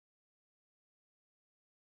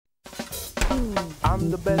I'm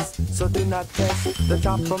the best, so do not test the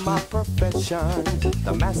top of my profession.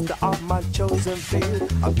 The master of my chosen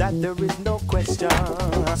field, of that there is no question.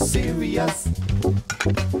 Serious,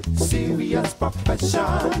 serious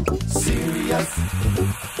profession. Serious,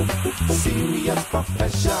 serious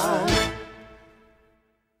profession.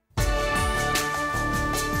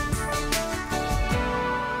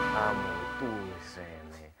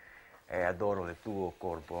 E adoro il tuo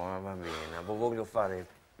corpo, ma va bene, voglio fare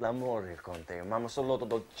l'amore con te, ma solo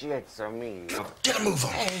dolcezza mia. Get a move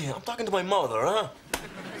on! Hey, I'm talking to my mother, huh?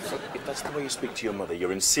 So, if that's the way you speak to your mother,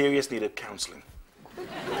 you're in serious need of counseling.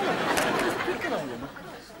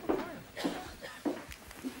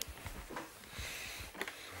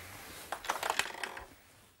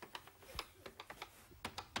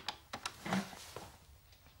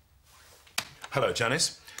 Hello,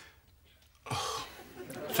 Janice.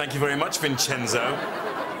 Thank you very much, Vincenzo.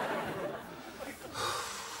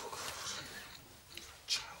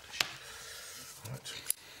 Childish. Right.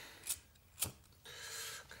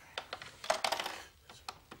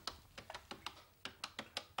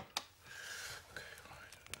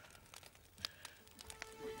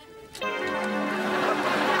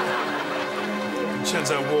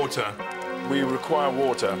 Vincenzo, water. We require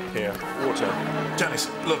water here. Water. Janice,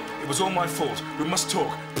 look, it was all my fault. We must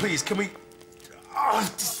talk. Please, can we... Oh,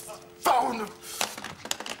 this phone!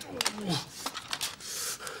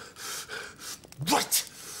 Right!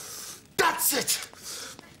 That's it!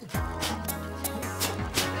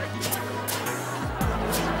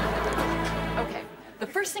 Okay. The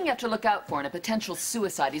first thing you have to look out for in a potential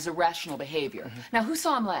suicide is irrational behavior. Now, who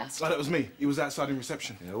saw him last? Oh, that was me. He was outside in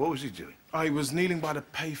reception. Yeah, what was he doing? I was kneeling by the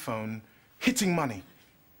payphone, hitting money.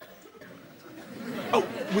 Oh,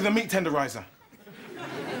 with a meat tenderizer.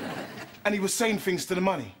 And he was saying things to the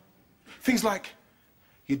money. Things like,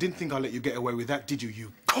 "You didn't think I'd let you get away with that, did you,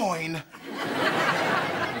 you coin?"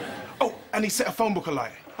 Oh, and he set a phone book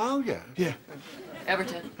alight. Oh, yeah? Yeah.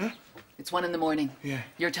 Everton. Huh? It's 1 in the morning. Yeah.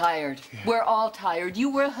 You're tired. Yeah. We're all tired.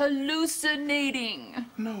 You were hallucinating.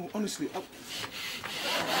 No, honestly. Oh.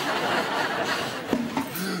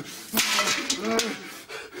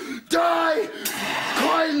 Die!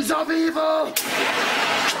 Coins of evil!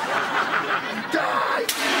 Die!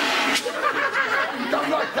 You don't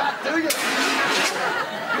like that, do you?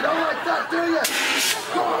 You don't like that, do you?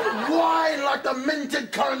 Go on, whine like the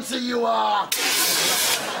minted currency you are!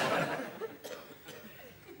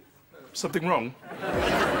 Something wrong?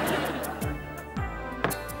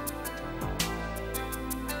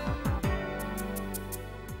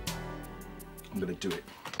 I'm gonna do it.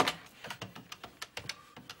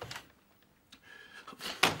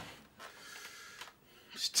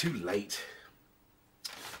 It's too late.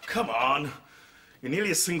 Come on. You're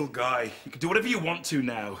nearly a single guy. You can do whatever you want to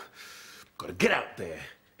now. Gotta get out there.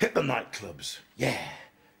 Hit the nightclubs. Yeah.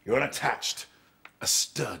 You're unattached. A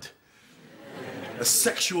stud. A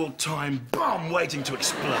sexual time bomb waiting to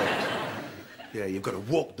explode. Yeah, you've got to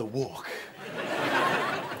walk the walk.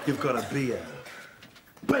 You've got to be a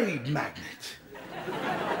babe magnet.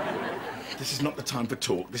 This is not the time for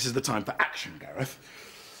talk. This is the time for action, Gareth.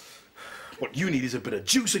 What you need is a bit of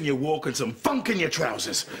juice in your walk and some funk in your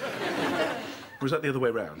trousers. Or is that the other way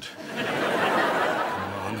round?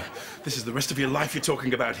 Come on. This is the rest of your life you're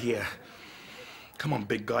talking about here. Come on,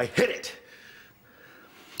 big guy. Hit it.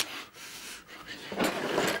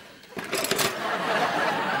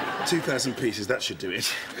 2,000 pieces, that should do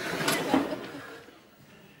it.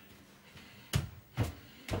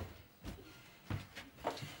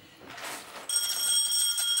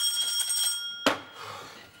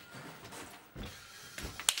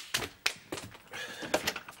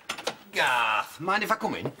 Garth, mind if I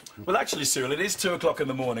come in? Well, actually, Cyril, it is 2 o'clock in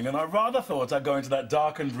the morning, and I rather thought I'd go into that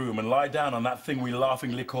darkened room and lie down on that thing we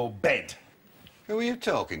laughingly call bed. Who are you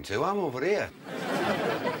talking to? I'm over here.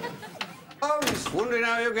 I was just wondering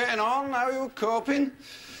how you're getting on, how you're coping.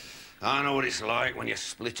 I know what it's like when you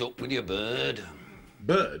split up with your bird.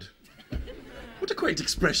 Bird? What a quaint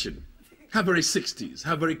expression. How very 60s,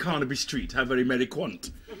 how very Carnaby Street, how very Mary Quant.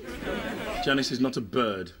 Janice is not a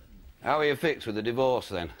bird. How are you fixed with the divorce,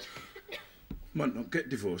 then? Might not get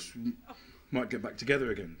divorced. Might get back together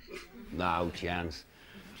again. No chance.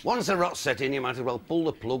 Once the rot's set in, you might as well pull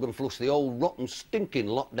the plug and flush the old rotten, stinking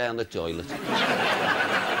lot down the toilet.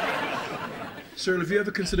 Cyril, have you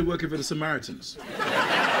ever considered working for the Samaritans?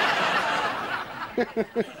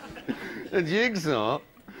 A jigsaw?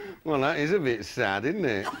 Well, that is a bit sad, isn't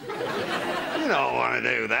it? You don't want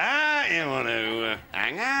to do that. You want to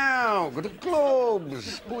hang out, go to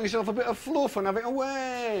clubs, put yourself a bit of fluff and have it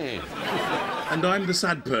away. And I'm the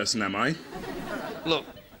sad person, am I? Look,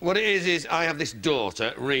 what it is I have this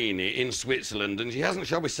daughter, Reeny, in Switzerland, and she hasn't,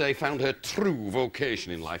 shall we say, found her true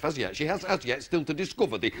vocation in life as yet. She has as yet still to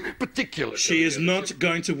discover the particular... She is not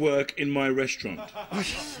going to work in my restaurant.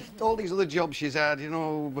 All these other jobs she's had, you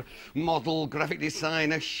know, model, graphic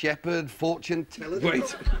designer, shepherd, fortune teller...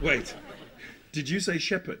 Wait. Did you say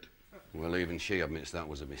shepherd? Well, even she admits that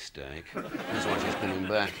was a mistake. That's why she's coming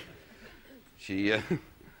back. She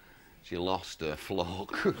lost her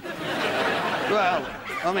flock. Well,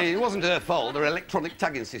 I mean, it wasn't her fault. Her electronic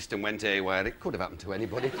tagging system went haywire. It could have happened to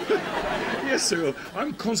anybody. Yes, Cyril.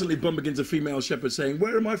 I'm constantly bumping into female shepherds saying,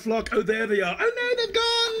 "Where are my flock? Oh, there they are. Oh, no, they're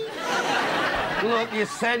gone." Look, you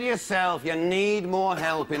said yourself you need more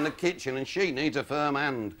help in the kitchen, and she needs a firm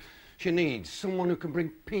hand. She needs someone who can bring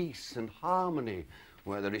peace and harmony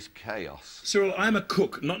where there is chaos. Cyril, I'm a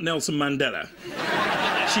cook, not Nelson Mandela.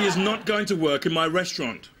 She is not going to work in my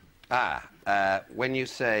restaurant. When you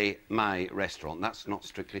say my restaurant, that's not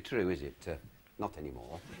strictly true, is it? Not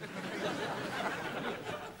anymore.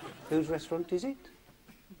 Whose restaurant is it?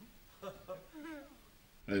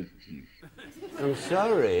 I'm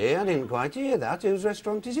sorry, I didn't quite hear that. Whose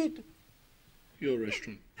restaurant is it? Your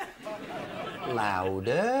restaurant.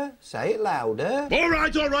 Louder. Say it louder. All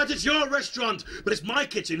right, it's your restaurant. But it's my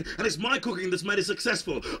kitchen and it's my cooking that's made it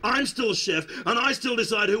successful. I'm still chef and I still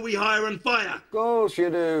decide who we hire and fire. Of course you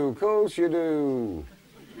do.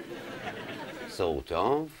 Sort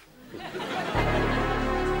of.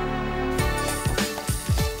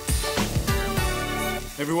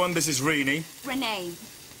 Everyone, this is Reeny. Reneé.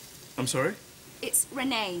 I'm sorry? It's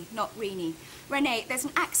Reneé, not Reeny. Reneé, there's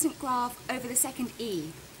an accent graph over the second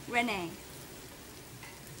E. Reneé.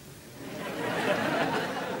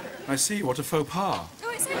 I see. What a faux pas.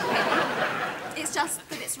 Oh, it's okay. It's just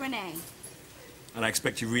that it's Reneé. And I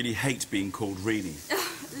expect you really hate being called Reeny.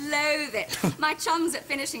 Loathe it. My chums at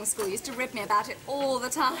finishing school used to rib me about it all the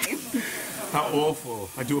time. How awful.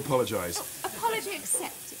 I do apologise. Oh, apology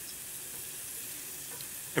accepted.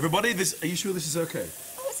 Everybody, are you sure this is okay?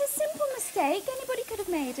 Oh, it's a simple mistake. Anybody could have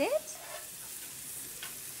made it.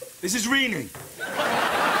 This is Reeny.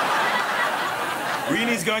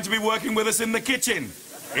 Reeny's going to be working with us in the kitchen.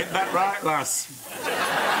 Get that right, lass.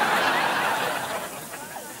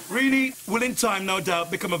 Reeny will in time, no doubt,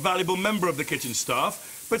 become a valuable member of the kitchen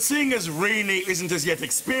staff, but seeing as Reeny isn't as yet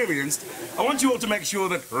experienced, I want you all to make sure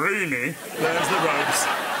that Reeny learns the ropes,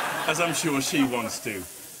 as I'm sure she wants to.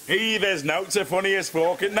 There's notes are funny as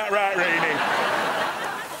fork, isn't that right, Reeny?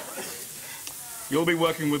 You'll be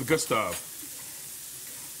working with Gustav,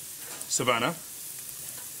 Savannah,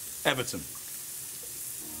 Everton.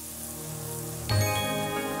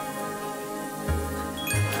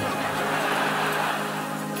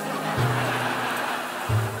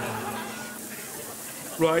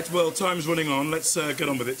 Right, well, time's running on. Let's get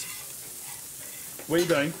on with it. Where are you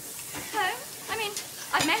going? Home? I mean,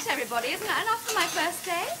 I've met everybody. Isn't that enough for my first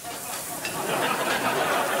day?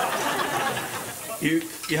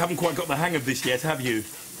 You haven't quite got the hang of this yet, have you?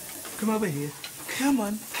 Come over here. Come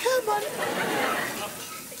on.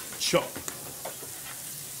 Chop.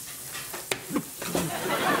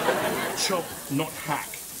 Chop, not hack.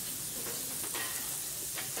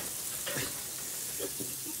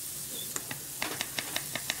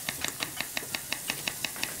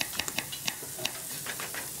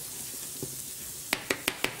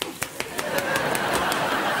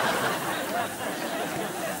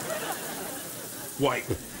 White.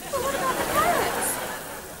 What about the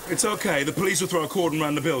parrots? It's okay. The police will throw a cordon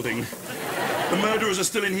around the building. The murderers are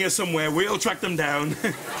still in here somewhere. We'll track them down.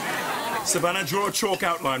 Savannah, draw a chalk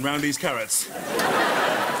outline round these carrots.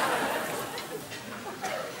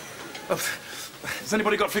 Oh, has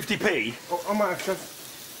anybody got 50p? Oh, I might have, Chef.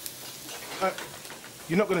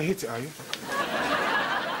 You're not going to hit it, are you?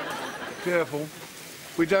 Careful.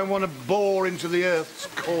 We don't want to bore into the Earth's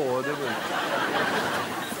core, do we?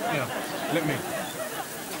 Yeah, let me.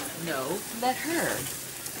 No, let her.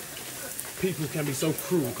 People can be so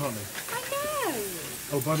cruel, can't they? I know.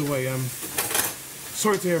 Oh, by the way,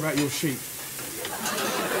 sorry to hear about your sheep.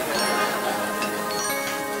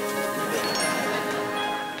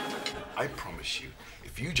 I promise you,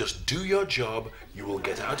 if you just do your job, you will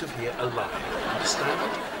get out of here alive.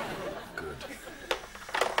 Understand? Good.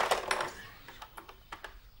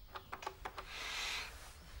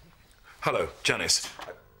 Hello, Janice.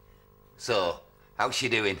 So, how's she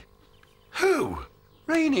doing? Who?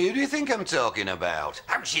 Reeny, who do you think I'm talking about?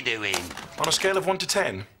 How's she doing? On a scale of 1 to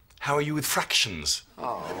 10, how are you with fractions?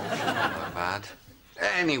 Oh, she's not that bad.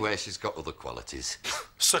 Anyway, she's got other qualities.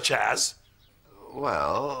 Such as?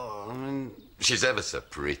 Well, I mean, she's ever so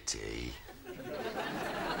pretty.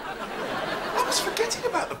 I was forgetting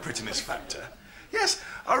about the prettiness factor. Yes,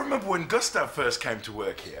 I remember when Gustav first came to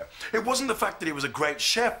work here. It wasn't the fact that he was a great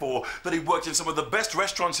chef or that he worked in some of the best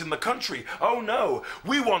restaurants in the country. Oh, no.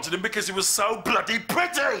 We wanted him because he was so bloody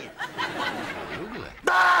pretty.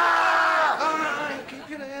 Ah! All right, keep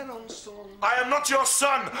your head on, son. I am not your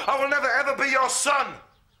son. I will never, ever be your son.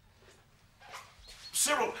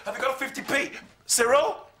 Cyril, have you got a 50p?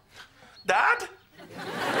 Cyril? Dad?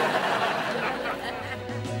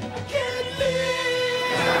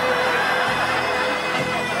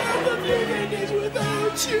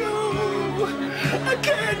 I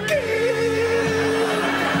can't give.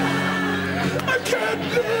 I can't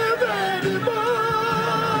live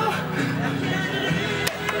anymore.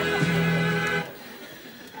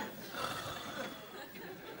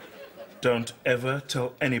 Don't ever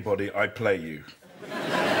tell anybody I play you.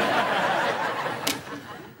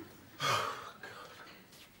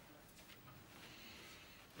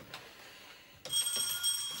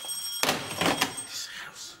 This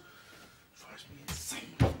house drives me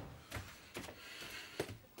insane.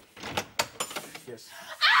 Yes.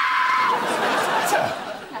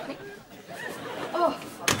 Oh,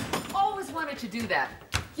 always wanted to do that.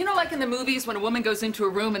 You know, like in the movies when a woman goes into a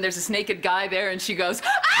room and there's this naked guy there and she goes,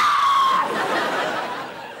 ah!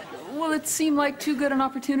 Well, it seemed like too good an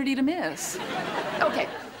opportunity to miss. Okay,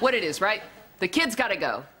 what it is, right? The kids gotta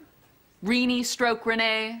go. Reeny stroke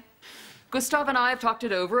Reneé. Gustav and I have talked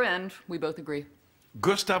it over and we both agree.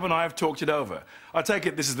 Gustav and I have talked it over. I take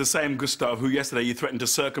it this is the same Gustav who yesterday you threatened to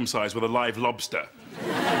circumcise with a live lobster.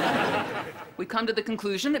 We come to the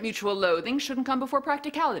conclusion that mutual loathing shouldn't come before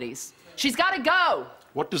practicalities. She's gotta go!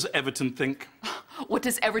 What does Everton think? What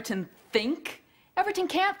does Everton think? Everton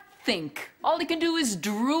can't think. All he can do is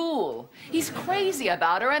drool. He's crazy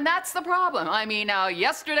about her, and that's the problem. I mean, now,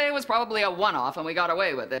 yesterday was probably a one-off, and we got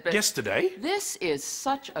away with it. But yesterday? This is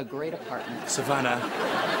such a great apartment. Savannah.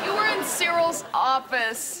 You were in Cyril's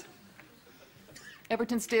office.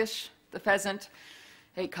 Everton's dish, the pheasant.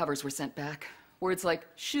 8 covers were sent back. Words like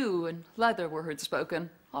shoe and leather were heard spoken,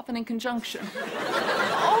 often in conjunction.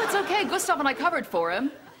 Oh, it's okay. Gustav and I covered for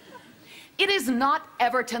him. It is not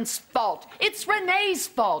Everton's fault. It's Renee's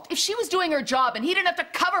fault. If she was doing her job and he didn't have to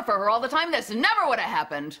cover for her all the time, this never would have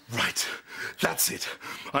happened. Right. That's it.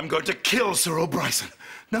 I'm going to kill Cyril Bryson.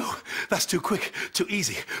 No, that's too quick, too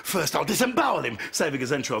easy. First, I'll disembowel him, saving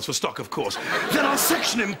his entrails for stock, of course. Then I'll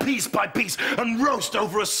section him piece by piece and roast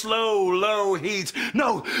over a slow, low heat.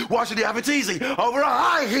 No, why should he have it easy? Over a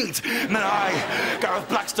high heat. And then I, Gareth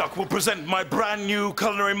Blackstock, will present my brand new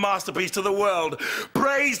culinary masterpiece to the world.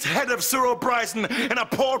 Braised head of Cyril Bryson in a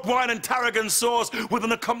port wine and tarragon sauce with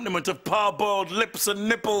an accompaniment of parboiled lips and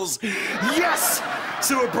nipples. Yes!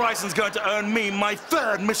 Cyril Bryson's going to earn me my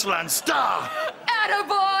 3rd Michelin star.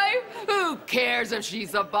 Attaboy! Who cares if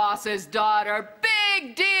she's the boss's daughter?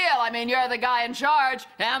 Big deal! I mean, you're the guy in charge.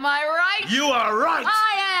 Am I right? You are right!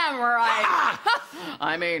 I am right! Ah!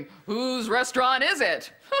 I mean, whose restaurant is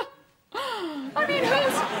it? I mean,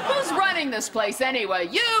 who's running this place anyway?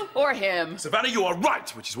 You or him? Savannah, you are right,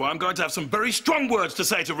 which is why I'm going to have some very strong words to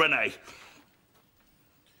say to Reneé.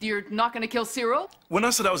 You're not going to kill Cyril? When I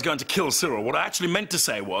said I was going to kill Cyril, what I actually meant to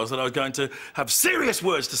say was that I was going to have serious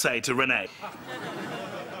words to say to Reneé.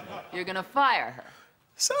 You're going to fire her?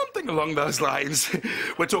 Something along those lines.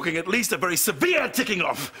 We're talking at least a very severe ticking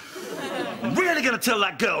off. I'm really going to tell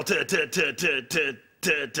that girl to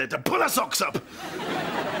pull her socks up.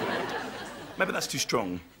 Maybe that's too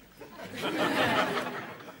strong.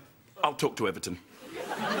 I'll talk to Everton.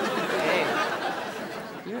 Hey,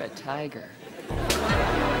 you're a tiger.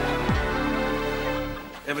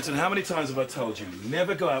 Everton, how many times have I told you,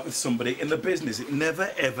 never go out with somebody in the business. It never,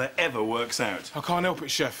 ever, ever works out. I can't help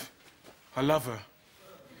it, Chef. I love her.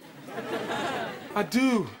 I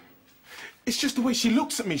do. It's just the way she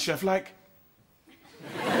looks at me, Chef, like...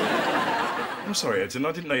 I'm sorry, Everton,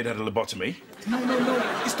 I didn't know you'd had a lobotomy.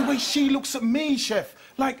 No. It's the way she looks at me, Chef.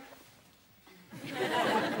 Like...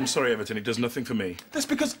 I'm sorry, Everton, it does nothing for me. That's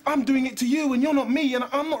because I'm doing it to you and you're not me and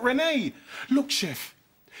I'm not Reneé. Look, Chef,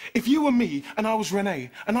 if you were me and I was Reneé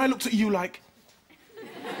and I looked at you like...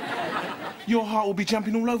 your heart will be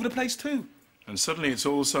jumping all over the place too. And suddenly it's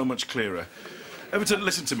all so much clearer. Everton,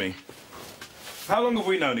 listen to me. How long have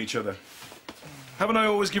we known each other? Haven't I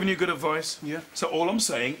always given you good advice? Yeah. So all I'm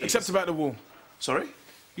saying is... Except about the wall. Sorry?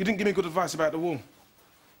 You didn't give me good advice about the wall.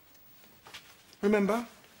 Remember?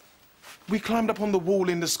 We climbed up on the wall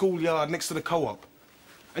in the schoolyard next to the co-op.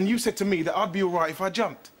 And you said to me that I'd be all right if I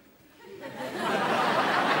jumped.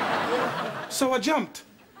 So I jumped.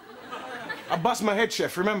 I bust my head,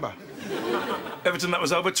 Chef, remember? Everton, that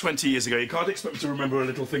was over 20 years ago. You can't expect me to remember a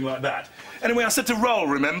little thing like that. Anyway, I said to roll,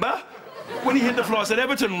 remember? When he hit the floor, I said,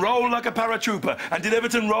 Everton, roll like a paratrooper. And did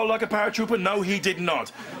Everton roll like a paratrooper? No, he did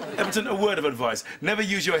not. Everton, a word of advice. Never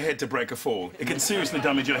use your head to break a fall. It can seriously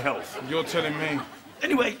damage your health. You're telling me.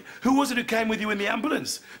 Anyway, who was it who came with you in the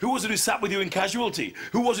ambulance? Who was it who sat with you in casualty?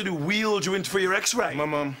 Who was it who wheeled you in for your x-ray? My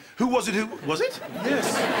mum. Who was it who... Was it? Yes.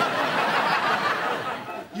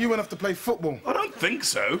 You went off to play football. I don't think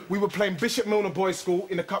so. We were playing Bishop Milner Boys' School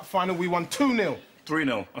in the cup final. We won 2-0.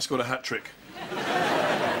 3-0. I scored a hat-trick.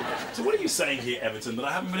 So what are you saying here, Everton? That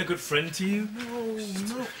I haven't been a good friend to you? No.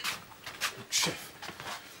 Chef,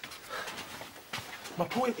 my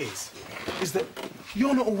point is that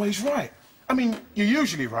you're not always right. I mean, you're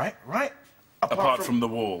usually right? Apart from the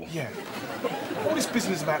wall. Yeah. All this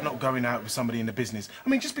business about not going out with somebody in the business, I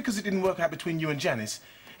mean, just because it didn't work out between you and Janice,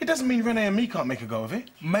 it doesn't mean Reneé and me can't make a go of it.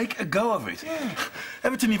 Make a go of it? Yeah.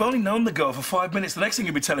 Everton, you've only known the girl for 5 minutes. The next thing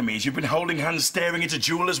you'll be telling me is you've been holding hands staring into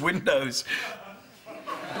jewellers' windows.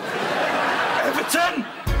 Everton!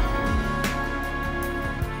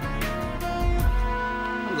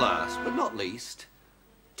 And last but not least,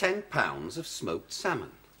 £10 of smoked salmon.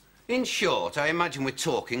 In short, I imagine we're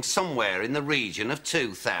talking somewhere in the region of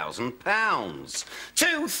 £2,000.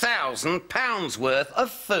 £2,000 worth of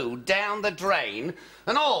food down the drain,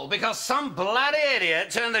 and all because some bloody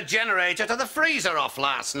idiot turned the generator to the freezer off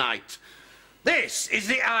last night. This is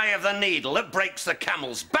the eye of the needle that breaks the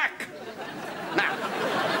camel's back. Now,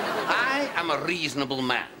 I am a reasonable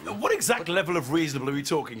man. What exact level of reasonable are we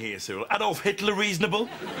talking here, Cyril? Adolf Hitler reasonable?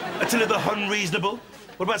 Attila the Hun reasonable?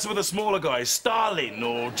 What about some of the smaller guys? Stalin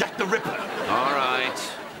or Jack the Ripper? All right.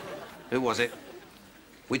 Who was it?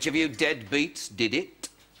 Which of you deadbeats did it?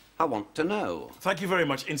 I want to know. Thank you very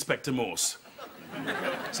much, Inspector Morse.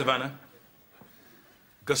 Savannah?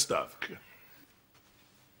 Gustav?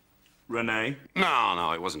 Reneé?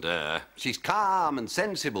 No, it wasn't her. She's calm and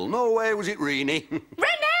sensible. No way was it Reeny.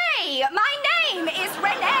 Reneé! My name is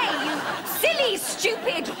Reneé, you silly,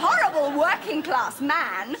 stupid, horrible working-class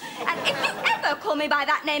man. And if you ever call me by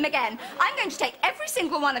that name again, I'm going to take every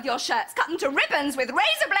single one of your shirts, cut them to ribbons with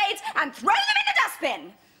razor blades, and throw them in the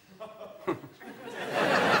dustbin.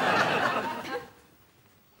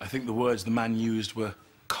 I think the words the man used were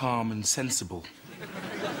calm and sensible.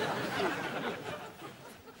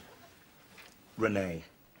 Reneé.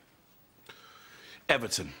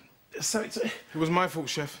 Everton. So it's... It was my fault,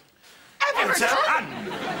 Chef. Everton!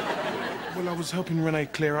 Well, I was helping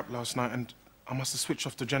Reneé clear up last night, and I must have switched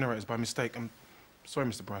off the generators by mistake. I'm sorry,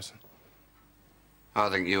 Mr. Bryson. I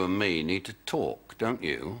think you and me need to talk, don't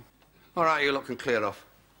you? All right, you lot can clear off.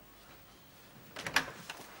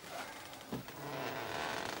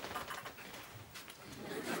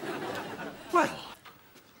 Well,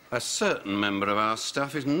 a certain member of our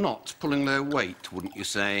staff is not pulling their weight, wouldn't you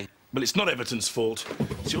say? Well, it's not Everton's fault.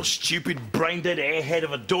 It's your stupid, brain-dead airhead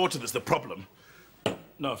of a daughter that's the problem.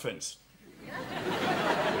 No offence.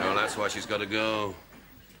 Well, that's why she's got to go.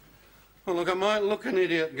 Well, look, I might look an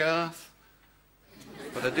idiot, Garth.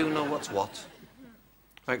 But I do know what's what.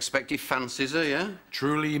 I expect he fancies her, yeah?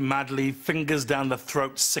 Truly, madly, fingers down the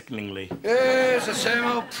throat, sickeningly. Yeah, it's the same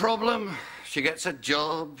old problem. She gets a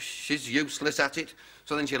job, she's useless at it,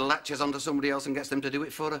 so then she latches onto somebody else and gets them to do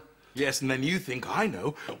it for her. Yes, and then you think, I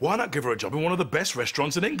know, why not give her a job in one of the best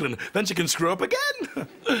restaurants in England? Then she can screw up again.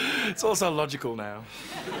 It's all so logical now.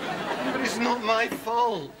 But it's not my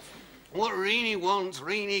fault. What Reeny wants,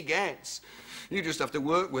 Reeny gets. You just have to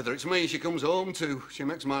work with her. It's me she comes home to. She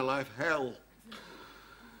makes my life hell.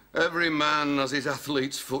 Every man has his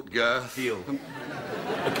athlete's foot, Garth. Heel.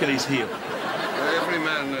 Achilles' heel. Every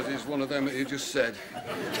man has his one of them that you just said.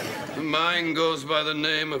 And mine goes by the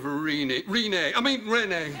name of Reeny.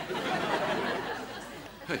 Reneé.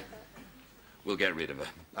 Hey, we'll get rid of her.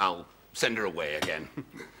 I'll send her away again.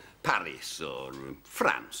 Paris or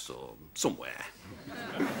France or somewhere.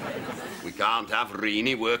 We can't have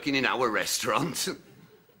Reeny working in our restaurant.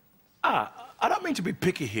 I don't mean to be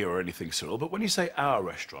picky here or anything, Cyril, but when you say our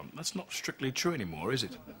restaurant, that's not strictly true anymore, is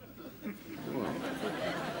it?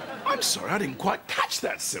 I'm sorry, I didn't quite catch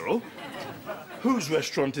that, Cyril. Whose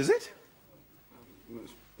restaurant is it?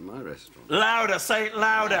 It's my restaurant. Louder, say it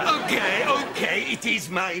louder. Okay, it is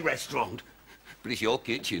my restaurant. But it's your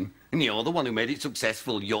kitchen, and you're the one who made it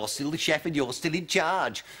successful. You're still the chef, and you're still in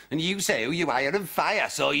charge. And you say who you hire and fire,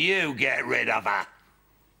 so you get rid of her.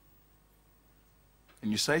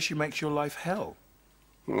 And you say she makes your life hell?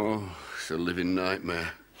 Oh, it's a living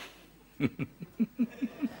nightmare.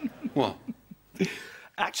 What?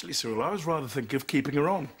 Actually, Cyril, I was rather thinking of keeping her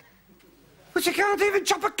on. But she can't even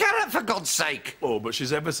chop a carrot, for God's sake. Oh, but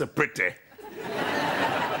she's ever so pretty.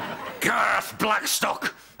 Garth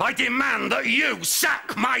Blackstock, I demand that you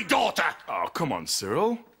sack my daughter. Oh, come on,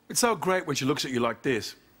 Cyril. It's so great when she looks at you like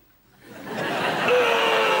this.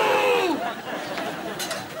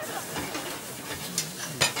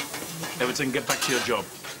 Everton, get back to your job.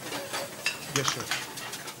 Yes, sir.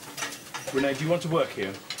 Reneé, do you want to work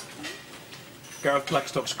here? Gareth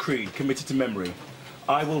Blackstock's creed, committed to memory.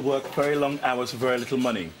 I will work very long hours for very little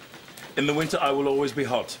money. In the winter, I will always be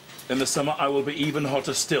hot. In the summer, I will be even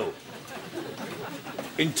hotter still.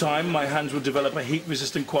 In time, my hands will develop a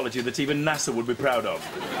heat-resistant quality that even NASA would be proud of.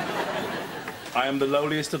 I am the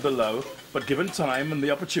lowliest of the low, but given time and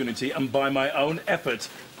the opportunity, and by my own effort,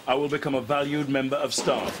 I will become a valued member of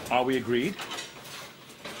staff. Are we agreed?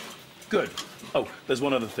 Good. Oh, there's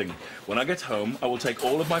one other thing. When I get home, I will take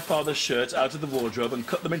all of my father's shirts out of the wardrobe and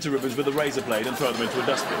cut them into ribbons with a razor blade and throw them into a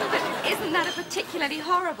dustbin. But isn't that a particularly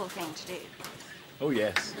horrible thing to do? Oh,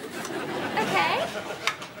 yes. Okay.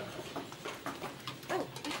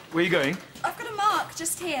 Where are you going? I've got a mark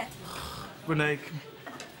just here. Reneé,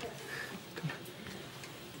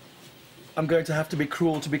 I'm going to have to be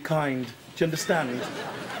cruel to be kind. Do you understand?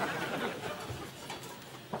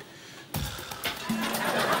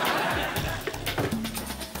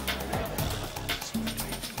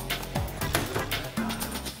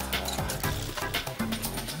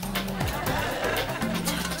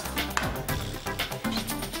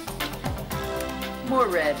 More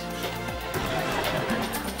red.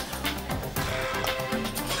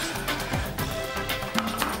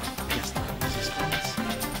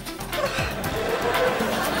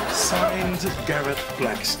 Signed, Gareth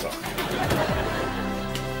Blackstock.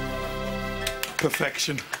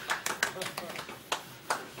 Perfection.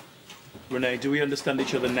 Reneé, do we understand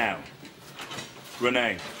each other now?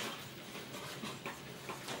 Reneé.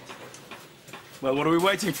 Well, what are we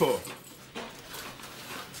waiting for?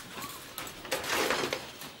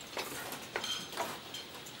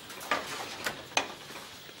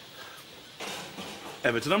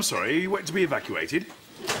 Everton, I'm sorry, you wait to be evacuated?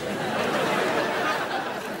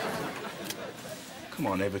 Come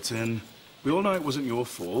on, Everton. We all know it wasn't your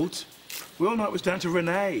fault. We all know it was down to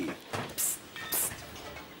Reneé.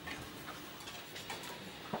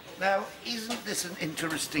 Now, isn't this an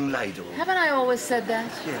interesting ladle? Haven't I always said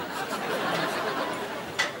that? Yes.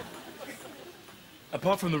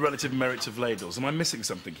 Apart from the relative merits of ladles, am I missing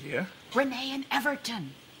something here? Reneé and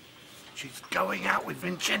Everton. She's going out with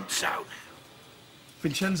Vincenzo.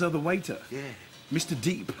 Vincenzo the waiter? Yeah. Mr.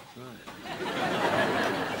 Deep? Right.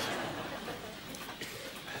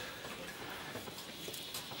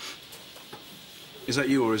 Is that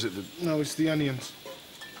you or is it the... No, it's the onions.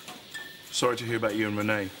 Sorry to hear about you and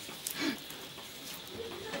Reneé.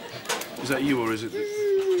 Is that you or is it the...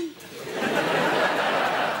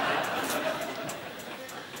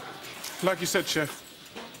 Like you said, Chef,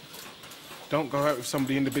 don't go out with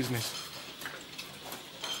somebody in the business.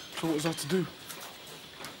 So what was I to do?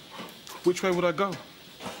 Which way would I go?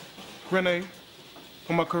 Reneé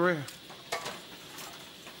or my career?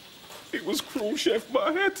 It was cruel, Chef, but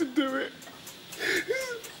I had to do it.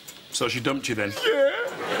 So she dumped you then? Yeah.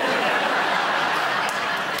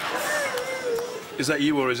 Is that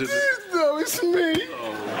you or is it the... No, it's me.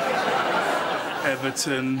 Oh.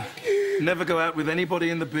 Everton. Never go out with anybody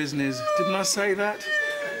in the business. Didn't I say that?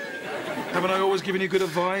 Haven't I always given you good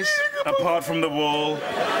advice? Apart from the wall.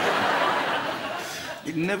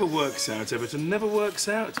 It never works out, Everton. Never works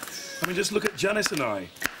out. I mean, just look at Janice and I.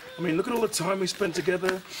 I mean, look at all the time we spent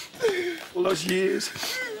together. All those years.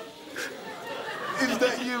 Is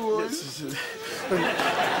that you, boys?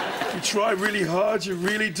 You try really hard, you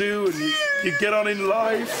really do, and you get on in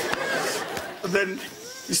life. And then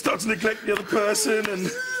you start to neglect the other person and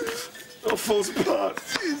it all falls apart.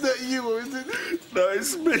 Is that you or is it? No,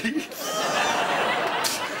 it's me.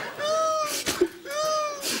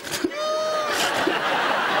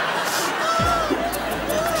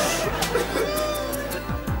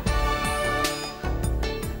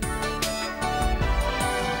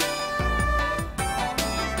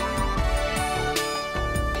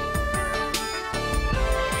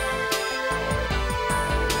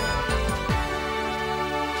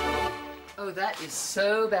 That is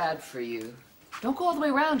so bad for you. Don't go all the way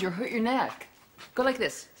around, you'll hurt your neck. Go like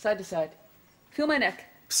this, side to side. Feel my neck.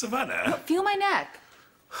 Savannah? No, feel my neck.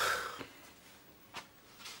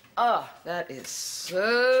 Oh, that is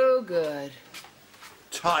so good.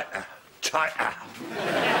 Tighter, tighter.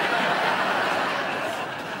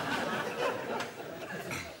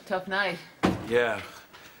 Tough night. Yeah,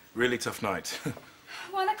 really tough night.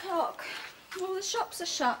 1 o'clock. All the shops are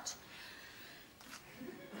shut.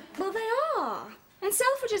 Well, they are. And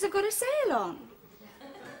Selfridges have got a sale on.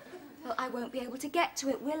 Well, I won't be able to get to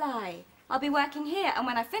it, will I? I'll be working here, and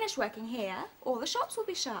when I finish working here, all the shops will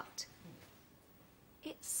be shut.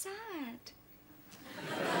 It's sad.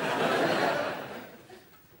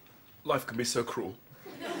 Life can be so cruel.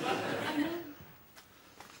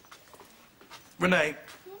 Reneé,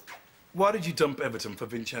 why did you dump Everton for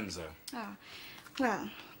Vincenzo? Oh, well,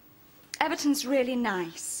 Everton's really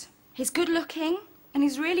nice. He's good-looking, and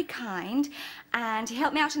he's really kind, and he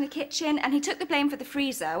helped me out in the kitchen, and he took the blame for the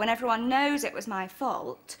freezer when everyone knows it was my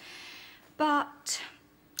fault. But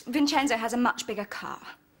Vincenzo has a much bigger car.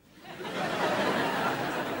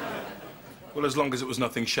 Well, as long as it was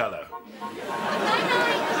nothing shallow.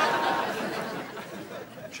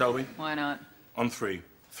 Shall we? Why not? On three.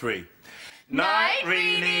 3. Night,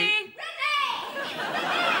 Reeny!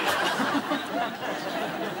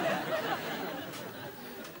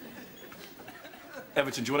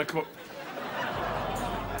 Everton, do you want to come up?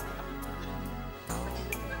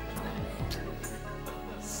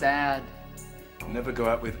 Sad. Never go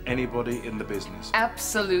out with anybody in the business.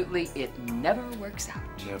 Absolutely, it never works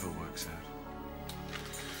out. Never works out.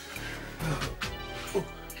 Oh,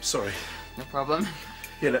 sorry. No problem.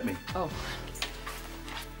 Here, let me. Oh.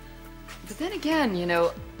 But then again, you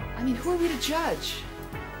know, I mean, who are we to judge?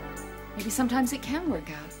 Maybe sometimes it can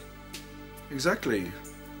work out. Exactly.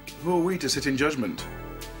 Who are we to sit in judgment?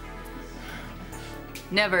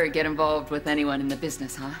 Never get involved with anyone in the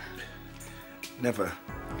business, huh? Never.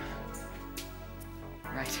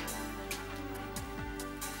 Right.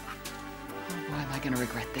 Oh, boy, am I gonna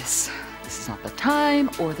regret this. This is not the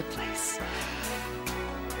time or the place.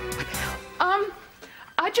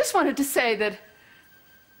 I just wanted to say that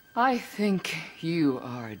I think you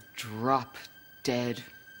are drop-dead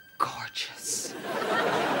gorgeous.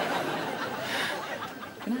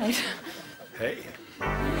 Good night. Hey.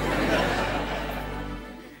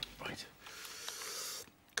 Right.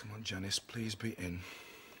 Come on, Janice, please be in.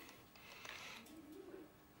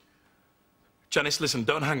 Janice, listen,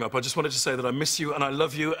 don't hang up. I just wanted to say that I miss you and I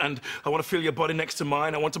love you and I want to feel your body next to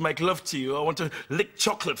mine. I want to make love to you. I want to lick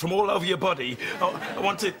chocolate from all over your body. I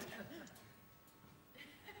want to...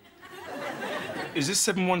 Is this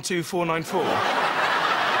 712494?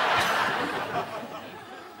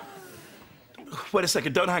 Wait a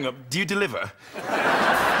second, don't hang up. Do you deliver?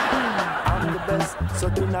 I'm the best, so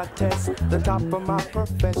do not test the top of my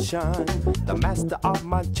profession, the master of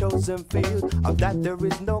my chosen field. Of that there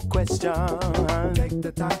is no question. Take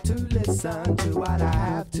the time to listen to what I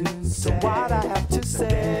have to say. To what I have to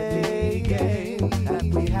say. The game that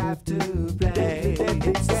we have to play.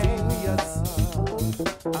 It's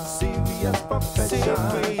serious profession.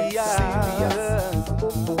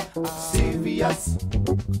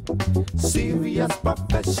 Serious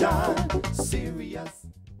profession. Serious.